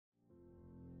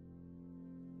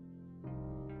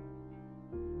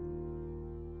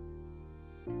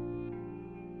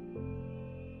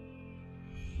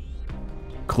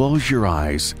Close your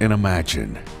eyes and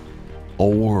imagine a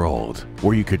world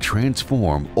where you could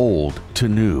transform old to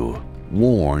new,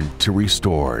 worn to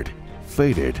restored,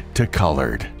 faded to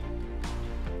colored.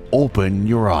 Open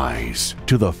your eyes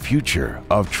to the future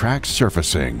of track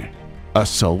surfacing, a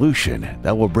solution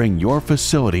that will bring your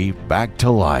facility back to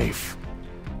life.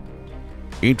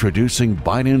 Introducing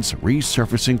Beynon's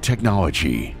resurfacing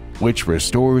technology, which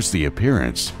restores the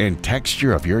appearance and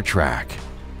texture of your track.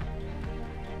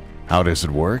 How does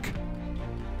it work?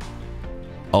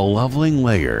 A leveling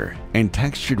layer and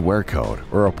textured wear coat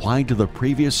are applied to the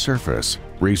previous surface,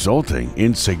 resulting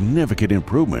in significant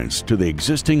improvements to the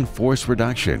existing force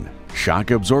reduction,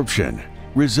 shock absorption,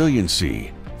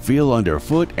 resiliency, feel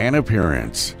underfoot, and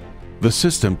appearance. The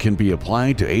system can be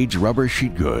applied to aged rubber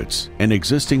sheet goods and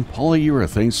existing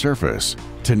polyurethane surface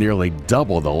to nearly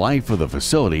double the life of the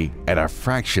facility at a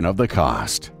fraction of the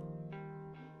cost.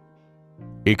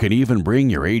 It can even bring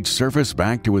your aged surface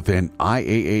back to within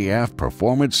IAAF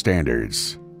performance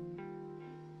standards.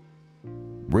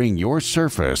 Bring your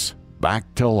surface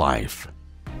back to life.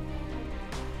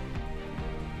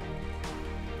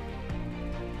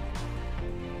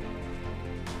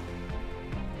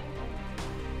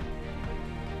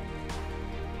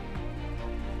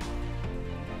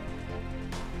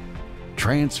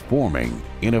 Transforming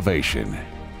innovation.